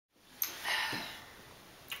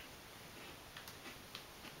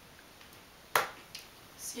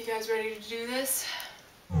So you guys ready to do this?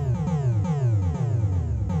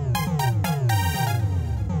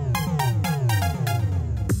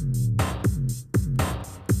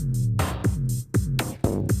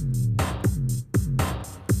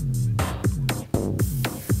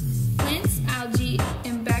 Plants, algae,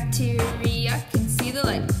 and bacteria can see the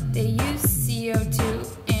light. They use CO2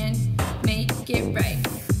 and make it right.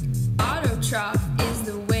 Autotroph is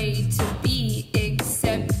the way to be,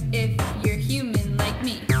 except if you're human like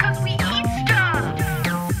me. 'Cause we eat stuff!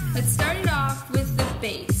 Let's start it off with the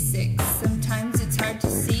basics. Sometimes it's hard to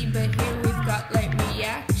see, but here we've got light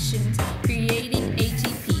reactions creating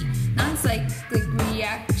ATP. Non-cyclic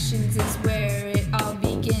reactions is where it all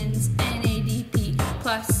begins. NADP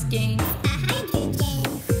plus gains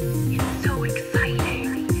It's so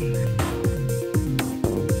exciting!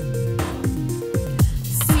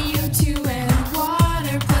 CO2 and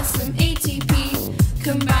water plus some ATP.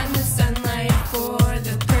 Combine the sunlight for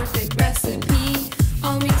the perfect recipe.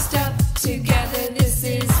 All mixed up together, this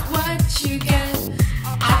is what you get.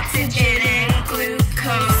 Oxygen and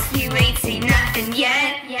glucose, you ain't seen nothing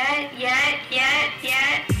yet.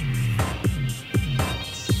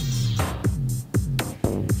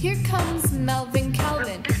 Here comes Melvin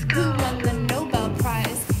Calvin, who won the Nobel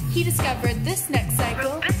Prize. He discovered this next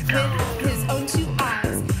cycle with his own 2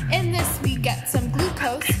 eyes. In this we get some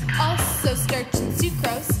glucose, also starch and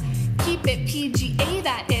sucrose. Keep it PGA,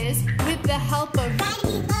 that is, with the help of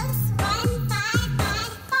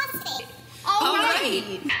All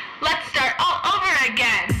right. Let's start all over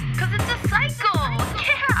again, 'cause it's a cycle,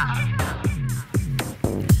 yeah!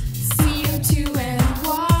 CO2 and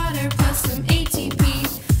water plus some ATP.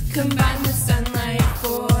 Combine the sunlight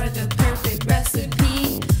for the perfect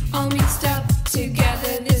recipe. All mixed up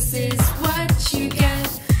together, this is what you get.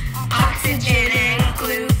 Oxygen and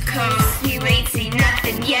glucose, you ain't seen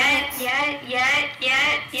nothing yet.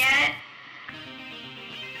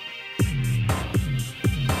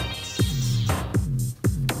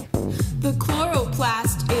 The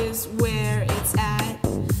chloroplast is where it's at.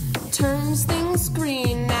 Turns things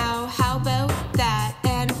green, now how about that?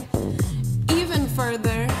 And even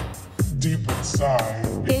further Deep inside,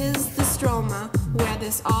 is the stroma, where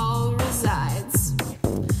this all resides.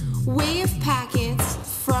 Wave packets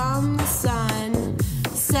from the sun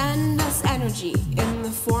send us energy in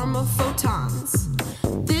the form of photons.